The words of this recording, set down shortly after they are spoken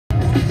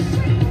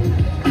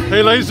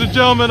Hey, ladies and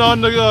gentlemen,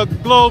 on the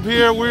globe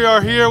here, we are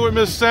here with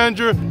Miss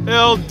Sandra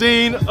L.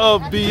 Dean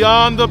of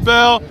Beyond the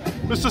Bell.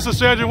 Miss Sister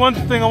Sandra, one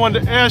thing I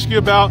wanted to ask you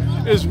about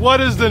is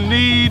what is the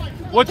need,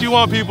 what do you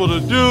want people to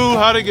do,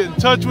 how to get in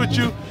touch with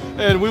you,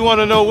 and we want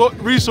to know what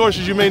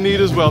resources you may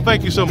need as well.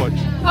 Thank you so much.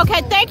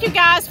 Okay, thank you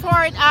guys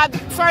for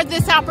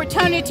this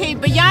opportunity.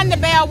 Beyond the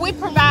Bell, we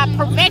provide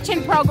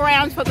prevention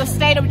programs for the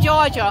state of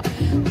Georgia.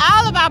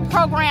 All of our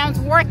programs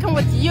working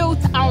with youth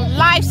on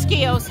life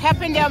skills,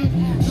 helping them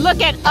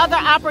look at other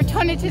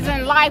opportunities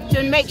in life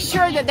to make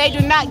sure that they do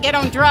not get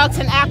on drugs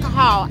and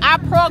alcohol. Our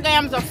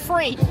programs are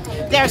free.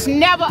 There's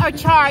never a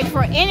charge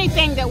for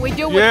anything that we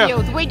do with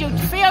youth. We do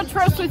field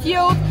trips with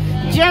youth.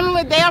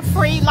 Generally, they're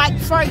free. Like,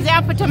 for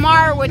example,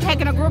 tomorrow we're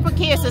taking a group of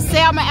kids to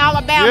Selma,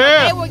 Alabama.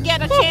 They will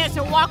get a chance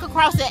to walk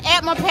across the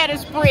Edmund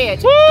Pettus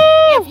Bridge.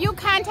 If you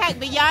contact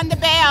Beyond the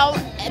Bell,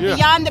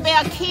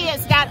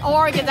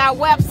 beyondthebellkids.org is our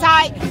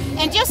website,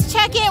 and just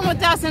check in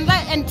with us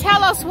and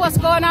tell us what's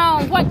going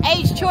on, what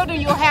age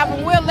children you have,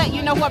 and we'll let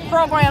you know what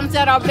programs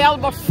that are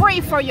available free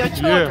for your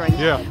children.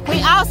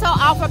 We also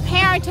offer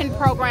parenting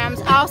programs,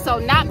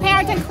 not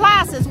parenting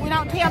classes. We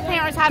don't tell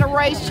parents how to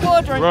raise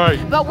children,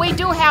 but we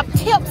do have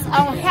tips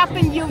on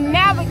helping you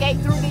navigate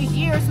through these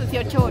years with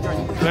your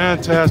children.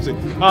 Fantastic.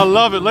 I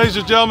love it. Ladies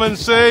and gentlemen,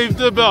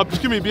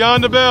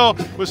 Beyond the Bell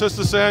with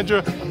Sister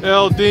Sandra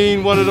L.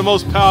 Dean, one of the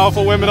most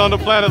powerful women on the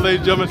planet,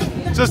 ladies and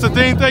gentlemen. Sister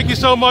Dean, thank you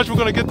so much. We're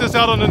going to get this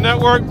out on the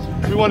network.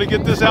 We want to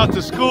get this out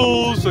to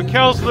schools, to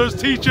counselors,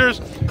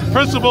 teachers,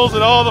 principals,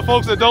 and all the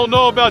folks that don't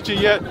know about you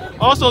yet.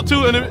 Also,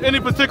 too, in any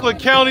particular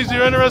counties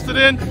you're interested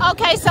in?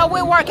 Okay, so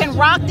we work in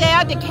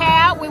Rockdale,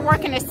 DeKalb, we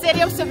work in the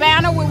city of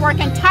Savannah, we work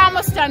in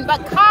Thomaston,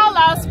 but call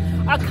us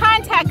or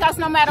contact us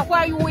no matter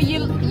where you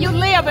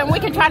live, and we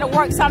can try to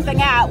work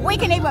something out. We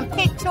can even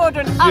pick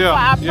children up for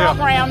our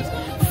programs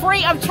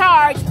free of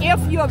charge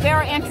if you're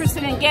very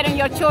interested in getting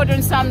your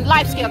children some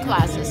life skill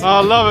classes.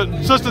 I love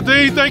it. Sister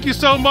Dean, thank you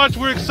so much.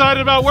 We're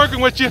excited about working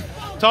with you.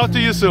 Talk to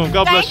you soon.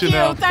 God bless you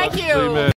now. Thank you. Amen.